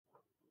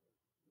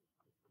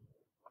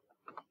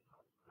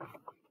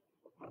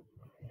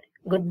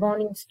Good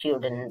morning,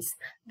 students.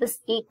 This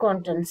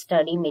e-content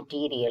study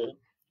material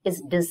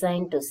is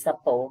designed to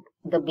support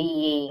the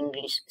BA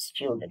English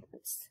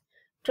students.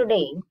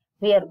 Today,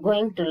 we are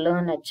going to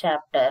learn a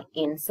chapter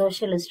in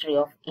Social History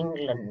of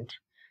England,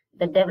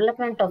 the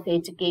development of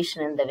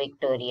education in the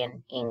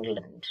Victorian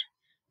England.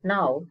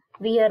 Now,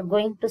 we are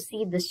going to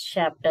see this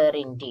chapter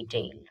in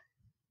detail.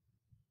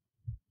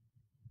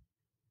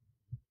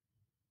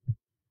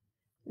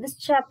 This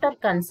chapter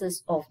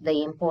consists of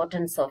the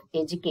importance of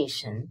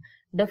education,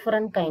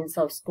 different kinds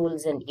of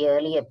schools in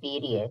earlier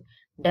period,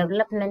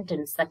 development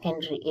in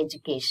secondary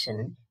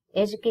education,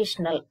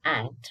 Educational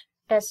Act,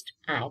 Test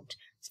Act,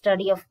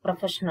 study of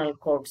professional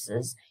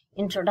courses,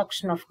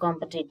 introduction of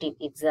competitive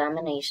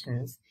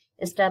examinations,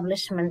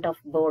 establishment of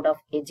Board of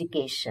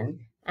Education,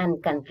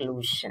 and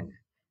conclusion.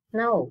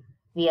 Now,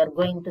 we are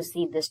going to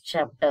see this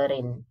chapter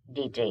in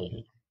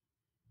detail.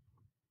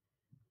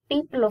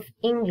 People of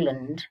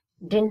England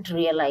didn't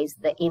realize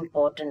the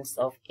importance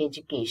of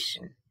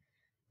education.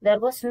 There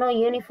was no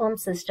uniform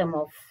system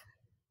of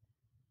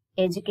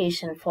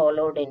education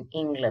followed in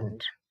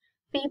England.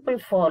 People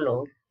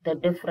followed the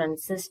different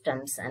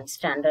systems and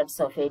standards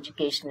of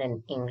education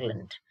in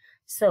England.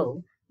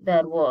 So,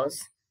 there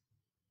was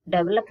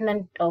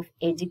development of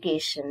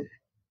education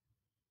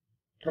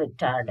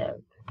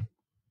retarded.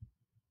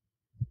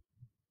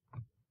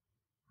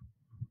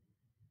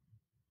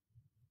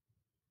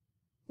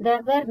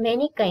 There were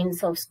many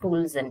kinds of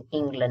schools in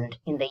England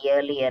in the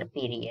earlier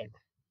period.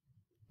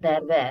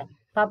 There were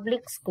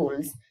public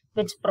schools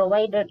which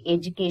provided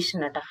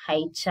education at a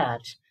high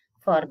charge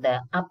for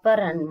the upper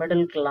and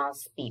middle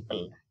class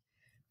people.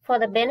 For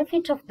the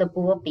benefit of the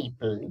poor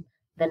people,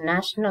 the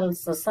National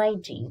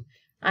Society,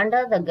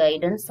 under the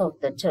guidance of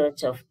the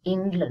Church of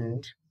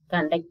England,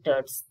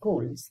 conducted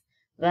schools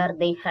where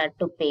they had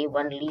to pay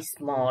only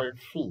small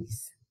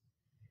fees.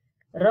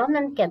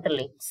 Roman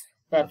Catholics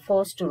were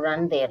forced to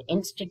run their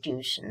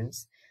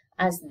institutions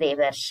as they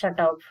were shut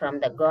out from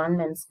the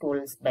government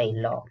schools by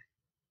law.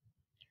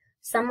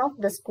 Some of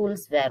the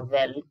schools were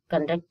well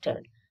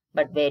conducted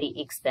but very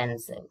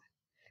expensive.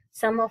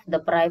 Some of the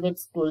private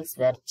schools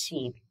were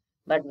cheap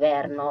but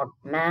were not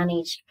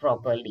managed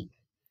properly.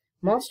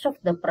 Most of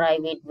the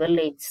private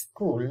village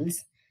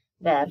schools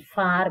were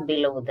far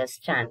below the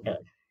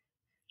standard.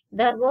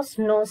 There was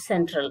no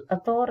central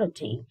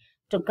authority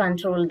to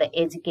control the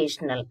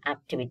educational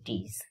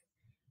activities.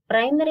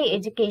 Primary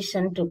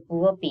education to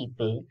poor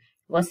people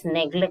was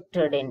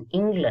neglected in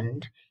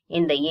England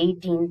in the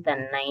 18th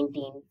and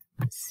 19th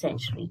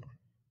century.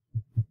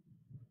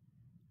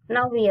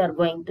 Now we are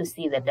going to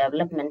see the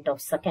development of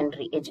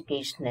secondary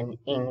education in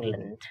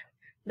England.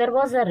 There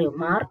was a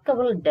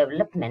remarkable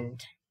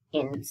development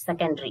in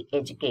secondary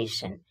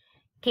education.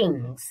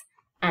 Kings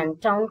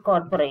and town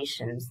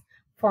corporations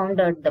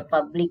founded the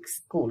public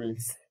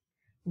schools.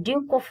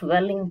 Duke of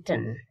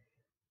Wellington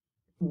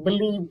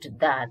believed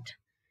that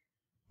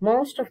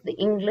most of the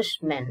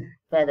Englishmen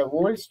were the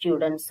old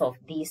students of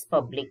these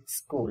public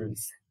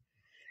schools.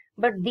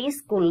 But these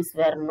schools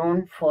were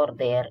known for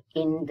their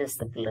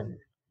indiscipline.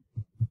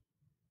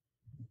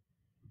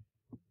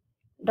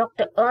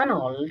 Dr.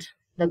 Arnold,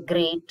 the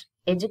great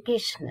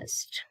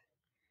educationist,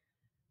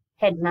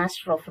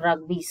 headmaster of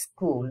Rugby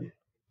School,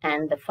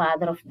 and the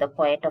father of the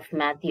poet of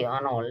Matthew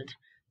Arnold,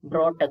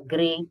 brought a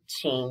great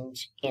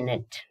change in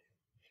it.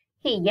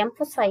 He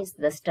emphasized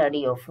the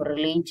study of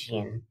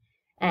religion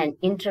and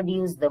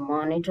introduced the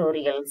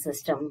monitorial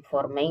system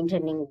for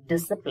maintaining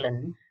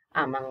discipline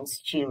among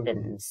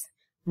students.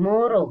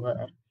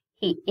 Moreover,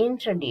 he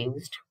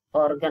introduced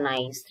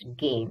organized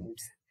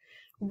games.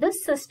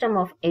 This system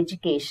of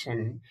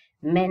education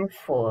meant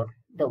for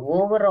the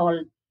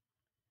overall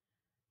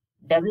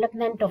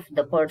development of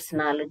the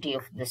personality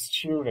of the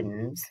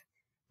students,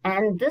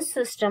 and this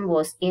system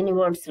was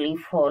universally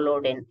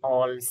followed in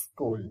all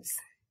schools.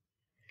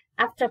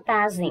 After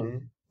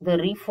passing the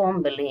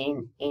Reform Bill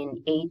in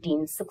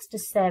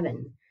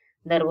 1867,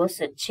 there was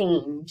a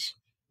change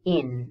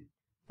in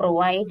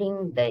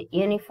providing the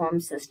uniform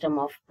system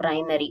of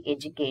primary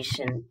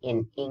education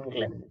in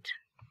England.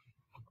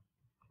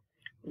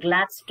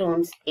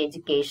 Gladstone's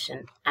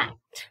Education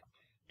Act.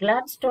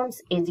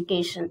 Gladstone's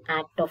Education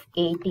Act of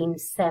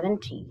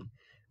 1870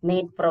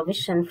 made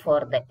provision for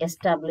the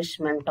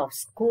establishment of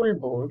school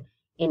board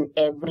in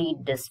every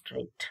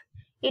district.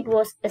 It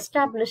was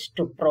established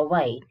to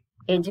provide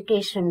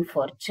education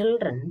for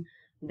children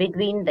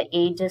between the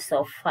ages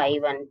of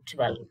 5 and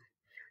 12.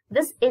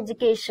 This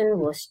education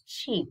was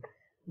cheap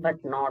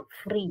but not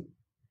free.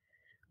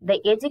 The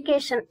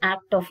Education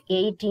Act of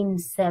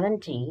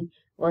 1870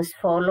 was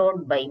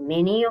followed by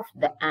many of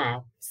the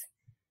acts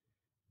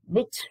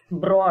which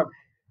brought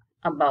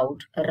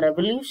about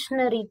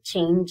revolutionary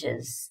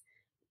changes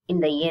in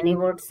the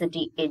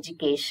university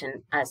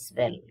education as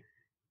well.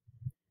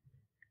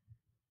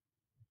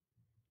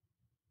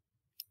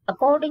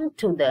 According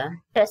to the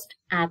Test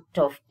Act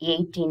of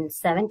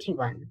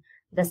 1871,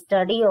 the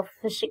study of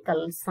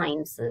physical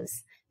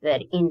sciences were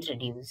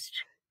introduced.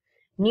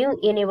 New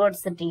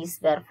universities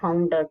were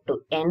founded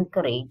to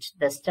encourage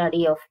the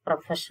study of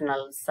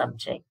professional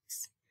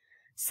subjects.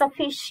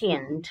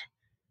 Sufficient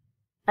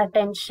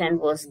attention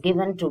was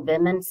given to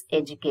women's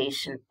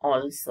education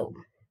also.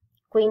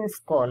 Queen's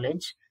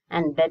College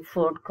and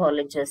Bedford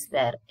colleges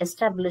were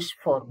established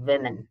for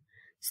women.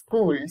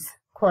 Schools,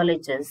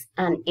 colleges,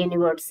 and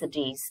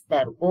universities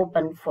were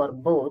open for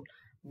both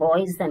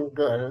boys and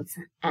girls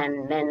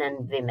and men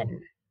and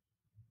women.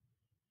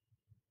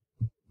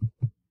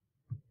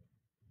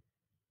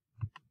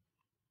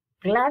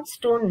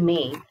 Gladstone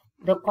made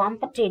the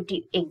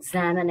competitive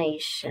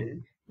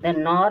examination the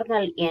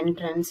normal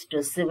entrance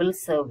to civil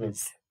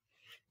service.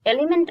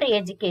 Elementary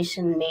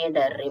education made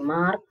a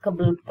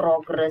remarkable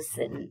progress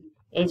in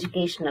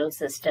educational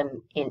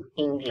system in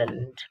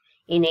England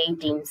in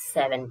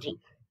 1870.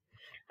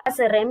 As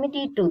a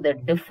remedy to the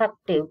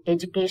defective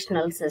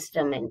educational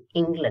system in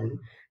England,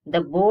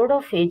 the Board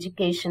of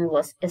Education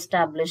was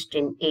established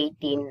in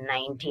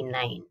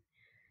 1899.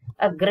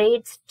 A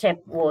great step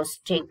was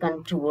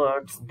taken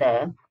towards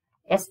the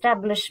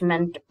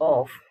establishment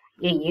of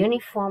a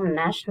uniform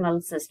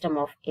national system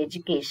of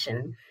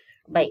education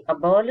by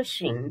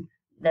abolishing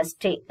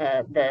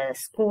the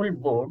school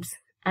boards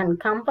and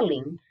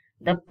compelling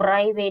the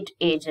private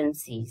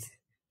agencies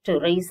to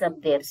raise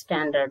up their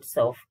standards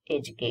of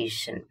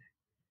education.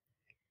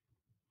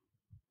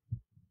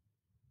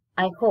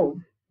 I hope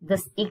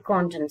this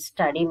e-content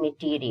study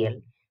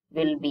material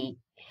will be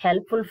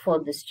helpful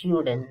for the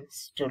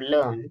students to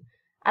learn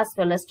as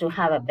well as to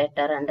have a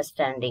better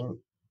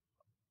understanding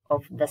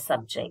of the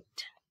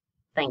subject.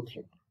 Thank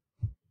you.